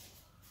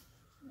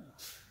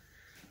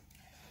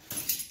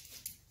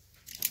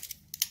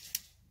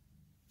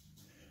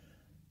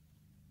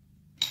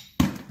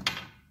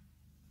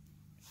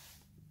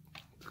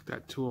 Took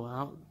that tool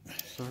out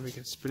so we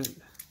can spin it.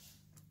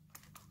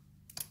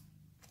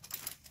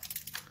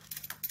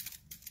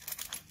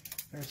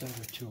 There's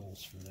other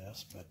tools for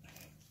this, but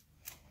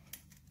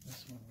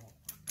this one will work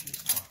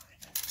just fine.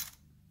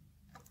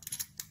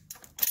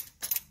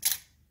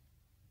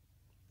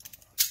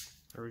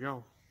 There we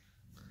go.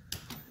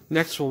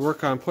 Next we'll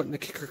work on putting the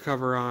kicker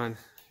cover on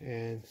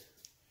and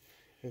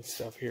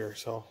stuff here.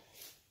 So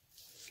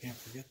can't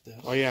forget this.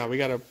 Oh yeah, we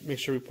gotta make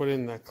sure we put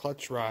in the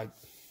clutch rod.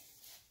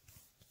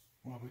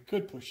 Well, we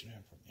could push it in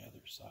from the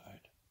other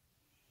side.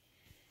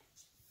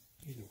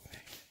 Either way.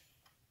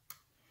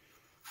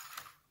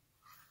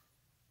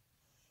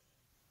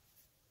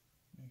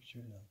 Make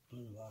sure the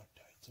blue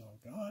Loctite's all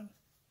gone.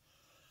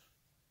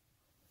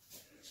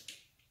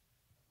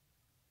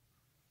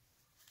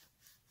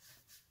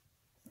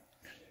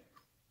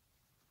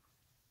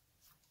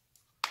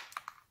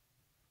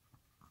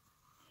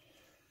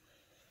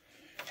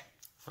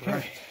 Okay.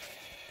 Right.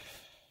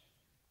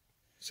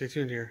 Stay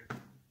tuned here.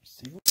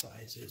 See what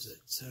size is it?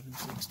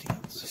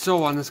 7/16.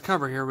 So on this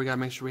cover here, we gotta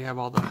make sure we have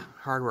all the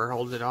hardware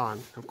holding it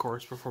on, of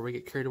course, before we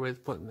get carried away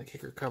with putting the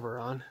kicker cover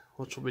on,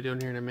 which we'll be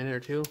doing here in a minute or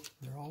two.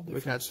 They're all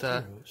different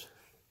screws.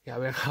 Yeah,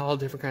 we have all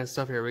different kinds of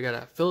stuff here. We got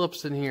a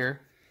Phillips in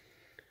here.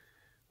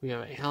 We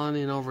have an Allen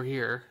in over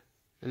here.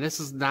 And this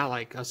is not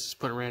like us just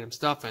putting random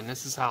stuff in.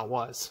 This is how it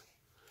was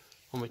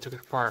when we took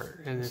it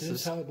apart. And this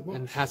is how the book,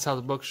 and that's how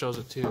the book shows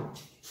it too.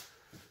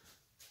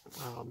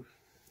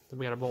 Then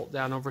we got a bolt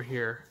down over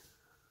here.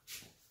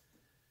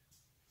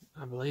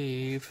 I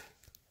believe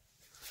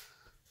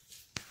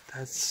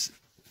that's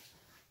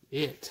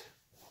it.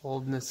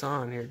 Holding this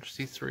on here, just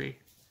these three.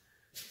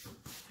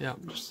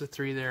 Yep, just the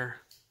three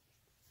there.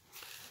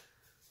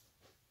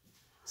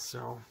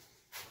 So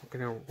we're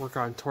gonna work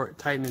on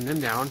tightening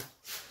them down.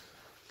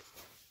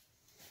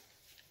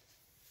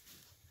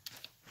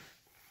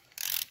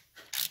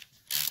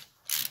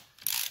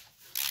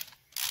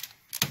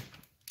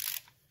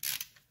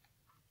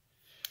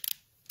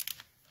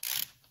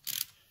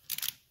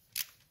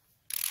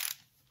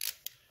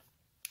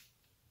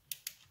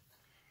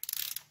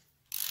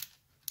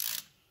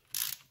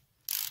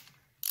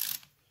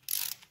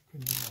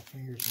 Couldn't get my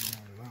fingers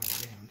around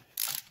it again.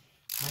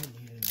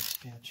 Might need an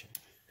extension.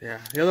 Yeah,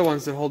 the other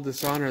ones that hold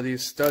this on are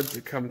these studs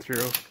that come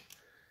through,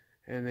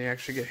 and they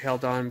actually get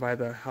held on by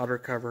the outer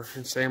cover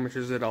and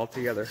sandwiches it all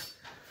together.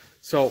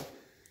 So,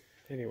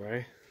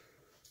 anyway,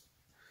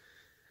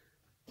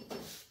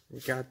 we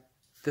got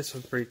this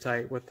one pretty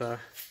tight with the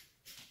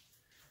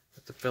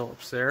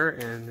Phillips there,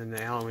 and then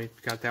the Allen, we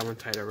got that one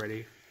tight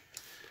already.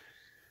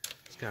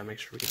 Just gotta make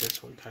sure we get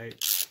this one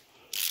tight.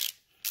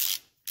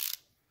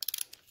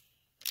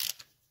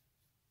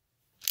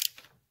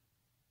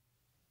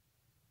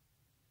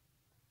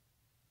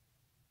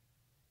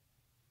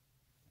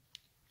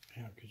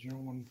 Yeah, because you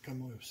don't want it to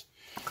come loose.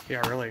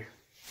 Yeah, really.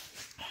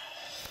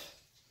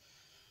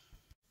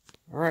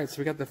 Alright, so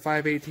we got the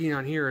 518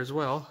 on here as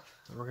well.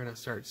 And we're going to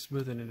start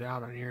smoothing it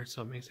out on here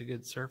so it makes a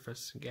good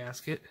surface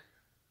gasket.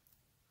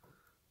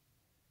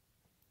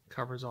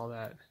 Covers all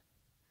that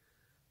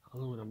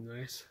aluminum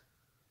nice.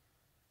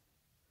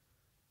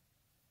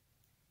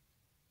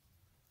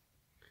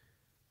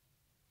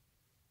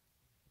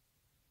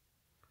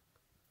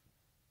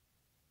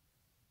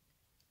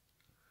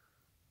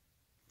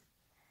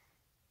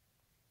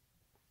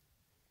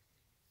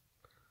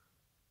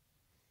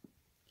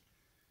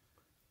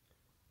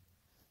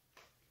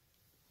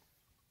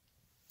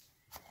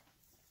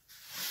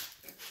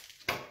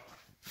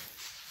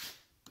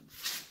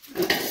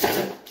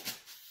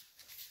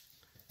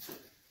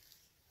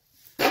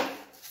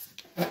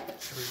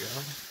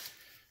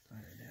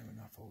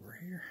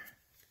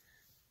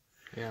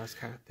 Yeah, it's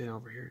kind of thin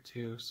over here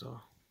too, so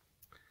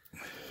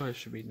but it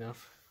should be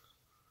enough.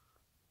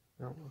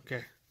 Oh, okay.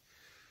 Get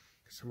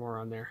some more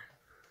on there.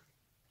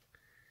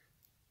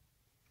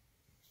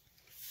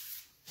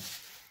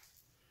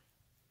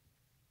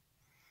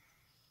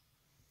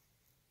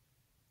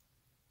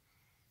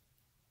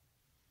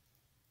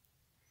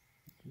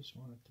 Just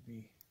want it to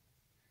be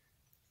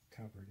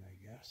covered,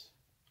 I guess.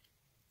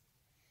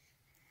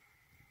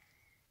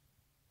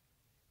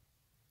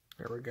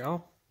 There we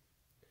go.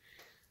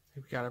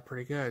 We've got it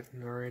pretty good.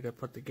 Now we're ready to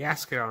put the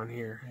gasket on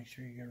here. Make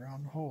sure you get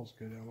around the holes,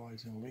 because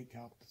otherwise it'll leak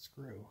out the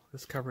screw.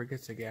 This cover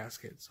gets a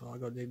gasket, so I'll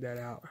go dig that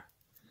out.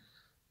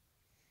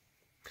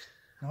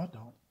 No, it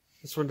don't.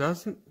 This one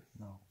doesn't?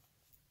 No.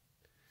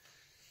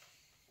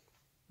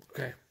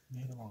 Okay.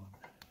 Neither one.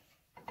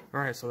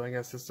 Alright, so I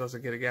guess this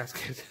doesn't get a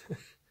gasket.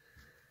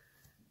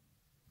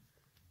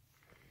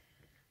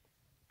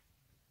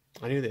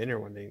 I knew the inner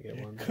one didn't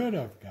get one. It could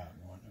have gotten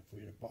one if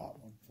we'd have bought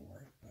one for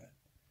it, but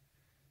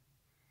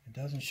it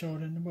doesn't show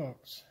it in the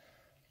books.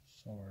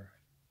 So we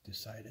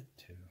decided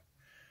to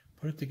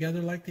put it together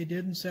like they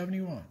did in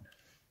 71.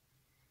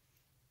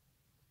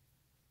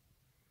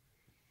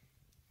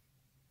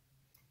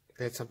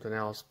 They had something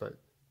else, but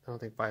I don't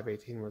think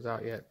 518 was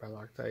out yet by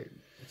Loctite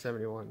in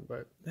 71.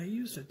 But they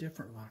used a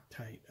different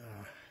Loctite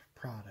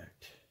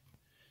product.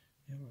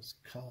 It was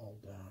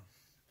called,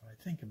 if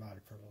I think about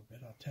it for a little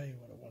bit, I'll tell you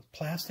what it was.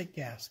 Plastic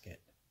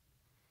gasket.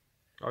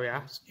 Oh,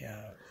 yeah?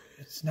 Yeah,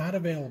 it's not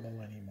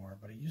available anymore,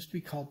 but it used to be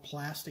called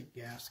plastic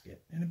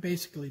gasket, and it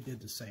basically did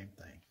the same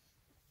thing.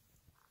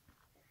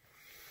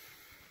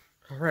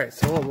 All right,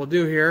 so what we'll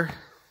do here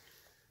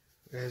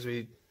is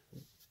we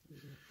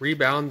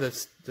rebound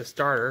the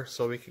starter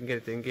so we can get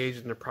it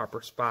engaged in the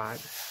proper spot,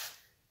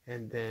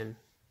 and then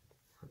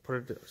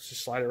put it,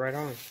 just slide it right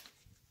on.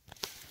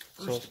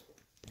 So,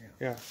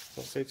 yeah,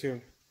 so stay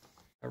tuned.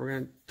 We're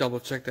going to double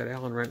check that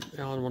Allen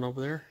one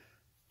over there.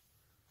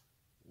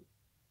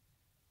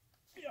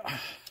 Yeah.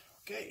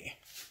 Okay.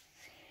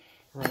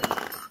 All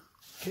right.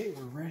 Okay,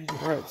 we're ready.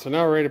 All right, so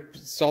now we're ready to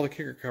install the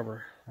kicker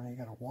cover. Now you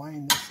got to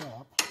wind this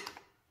up.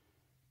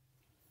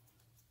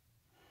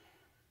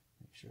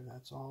 Make sure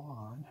that's all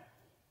on.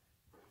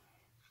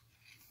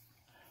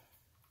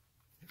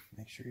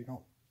 Make sure you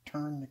don't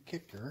turn the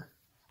kicker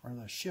or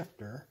the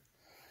shifter.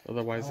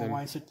 Otherwise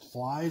it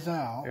flies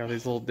out. Yeah,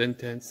 these little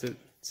dentents that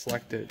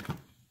select it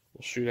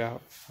will shoot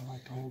out. I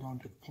like to hold on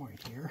to the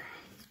point here.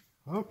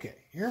 Okay,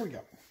 here we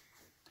go.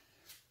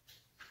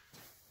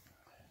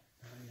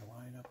 Now you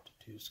line up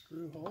the 2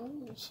 screw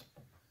holes.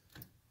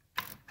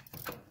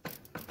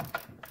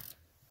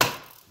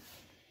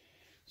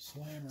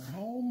 Slam her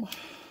home.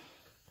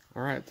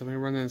 All right, then we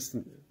run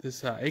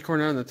this acorn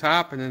nut on the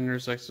top, and then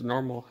there's like the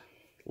normal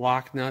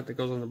lock nut that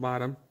goes on the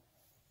bottom.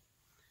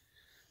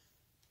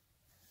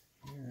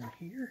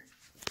 Here.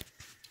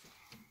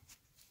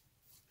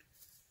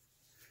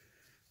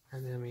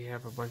 And then we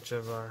have a bunch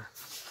of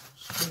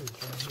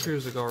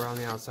screws that go around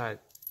the outside.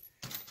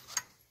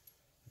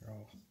 They're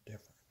all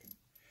different.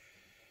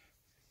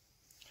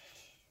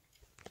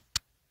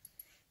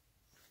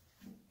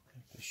 I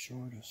think the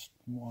shortest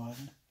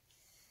one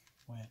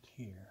went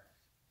here.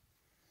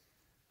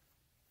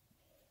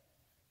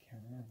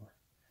 Can't remember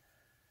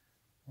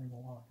where the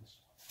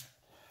longest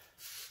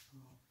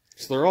one went.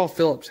 So they're all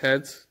Phillips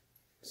heads.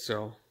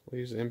 So we'll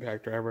use the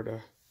impact driver to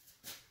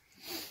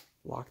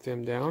lock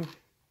them down.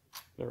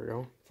 There we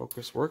go.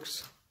 Focus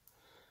works.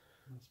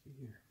 Must be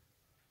here.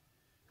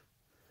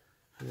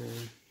 And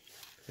then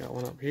got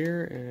one up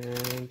here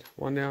and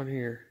one down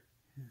here.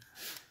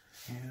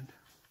 Yeah. And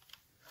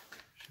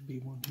should be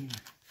one here.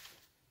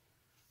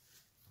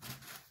 I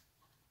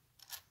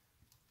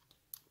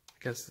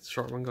guess the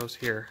short one goes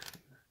here.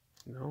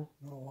 No?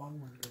 No, the long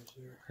one goes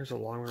there. There's a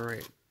long one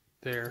right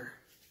there.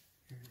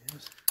 Here it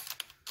is.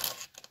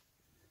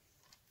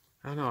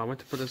 I don't know. I went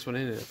to put this one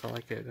in and it felt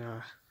like it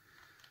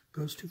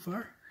Goes too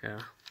far?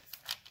 yeah.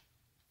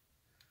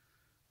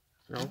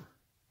 No?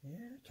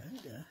 Yeah,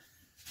 kinda.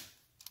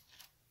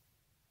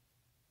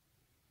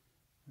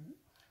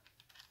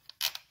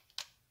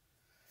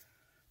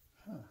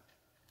 Huh.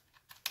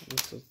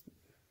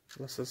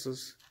 Unless this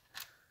is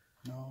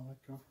No, let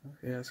go.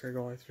 yeah, it's gotta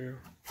go right through.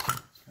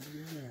 It's gotta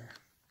be there.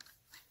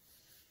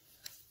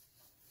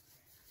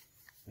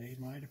 They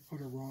might have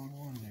put a wrong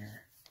one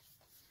there.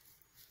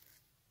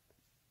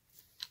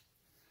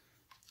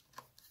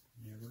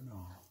 Never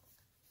know.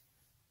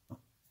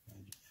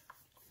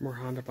 More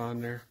Honda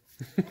Bond there.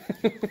 Yeah,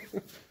 we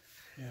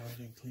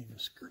didn't clean the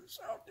screws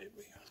out, did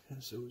we?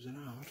 It's oozing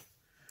out.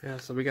 Yeah,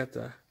 so we got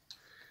the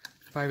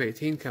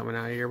 518 coming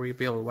out here. We'll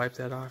be able to wipe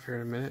that off here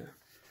in a minute.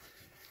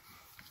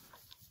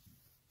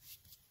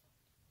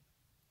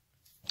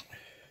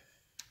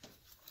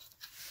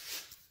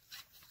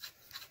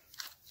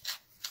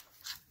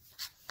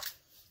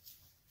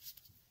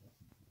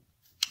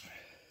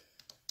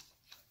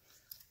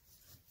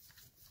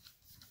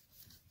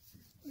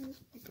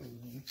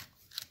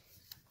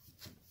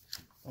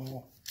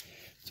 Oh,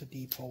 it's a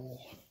deep hole.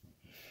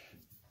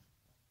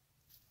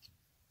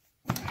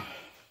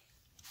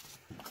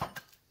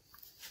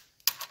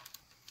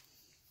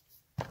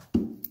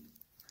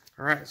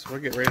 Alright, so we'll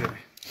get ready to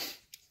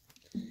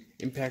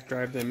impact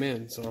drive them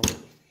in. So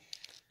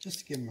just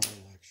to give them a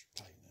little extra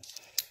tightness.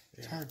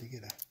 It's hard to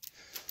get a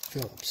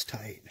Phillips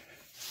tight.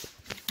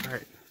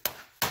 Alright.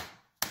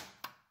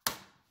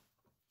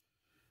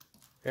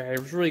 Yeah, I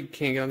really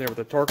can't get on there with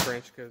a torque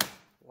wrench because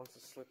it wants to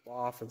slip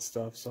off and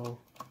stuff, so.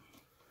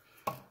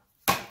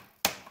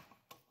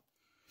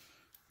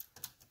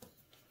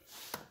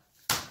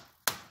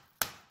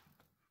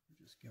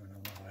 Just giving a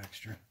little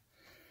extra.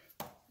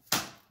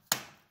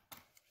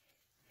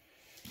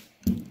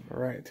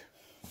 Alright.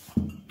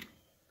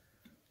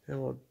 Then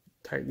we'll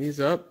tighten these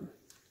up.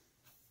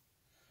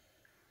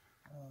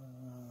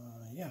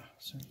 Yeah,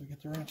 as soon as we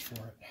get the wrench for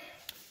it.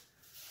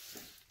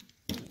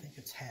 I think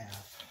it's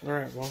half.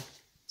 Alright, well,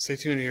 stay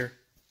tuned here.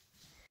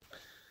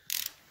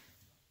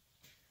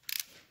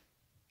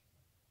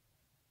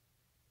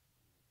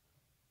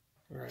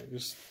 Alright,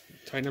 just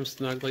tighten them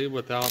snugly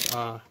without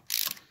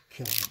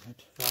Killing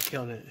it. without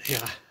killing it.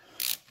 Yeah.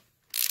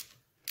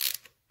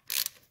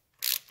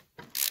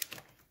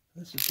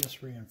 This is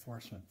just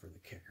reinforcement for the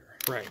kicker.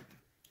 Right.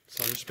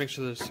 So just make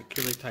sure they're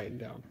securely tightened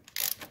down.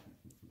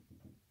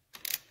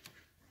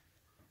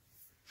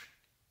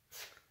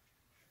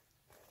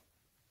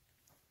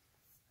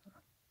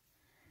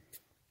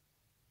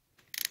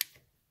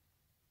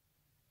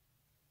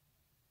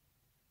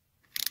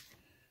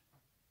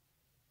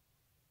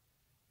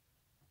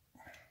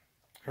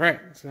 Alright,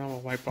 so now we'll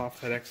wipe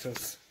off that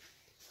excess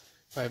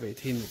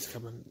 518 that's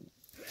coming,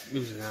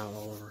 oozing out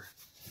all over.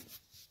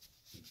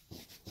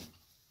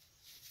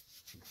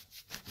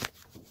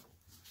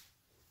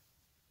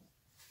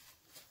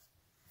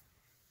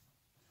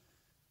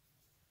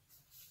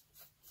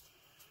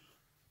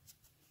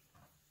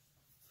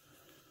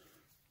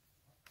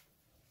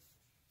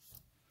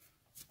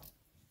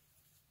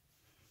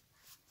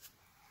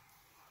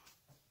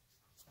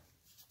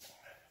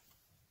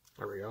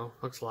 There we go.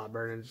 Looks a lot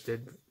better than it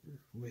did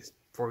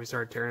before we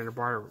started tearing it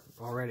apart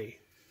already.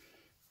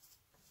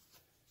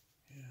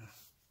 Yeah,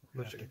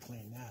 we'll have to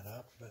clean that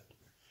up, but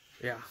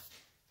yeah,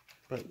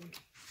 but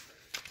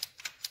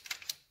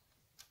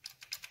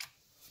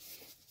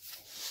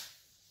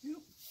yep.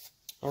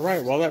 All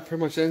right. Well, that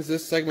pretty much ends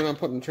this segment on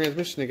putting the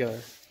transmission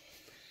together.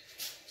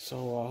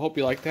 So I hope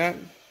you like that,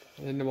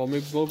 and then we'll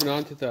move moving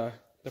on to the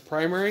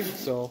primary.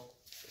 So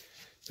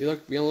be on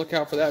the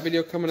lookout for that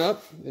video coming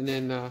up, and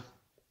then.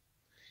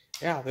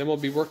 Yeah, then we'll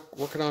be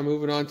working on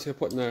moving on to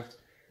putting the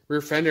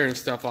rear fender and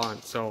stuff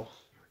on. So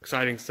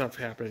exciting stuff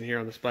happening here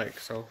on this bike.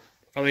 So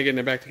finally getting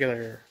it back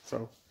together here.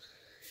 So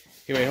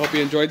anyway, hope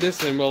you enjoyed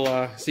this, and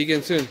we'll see you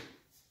again soon.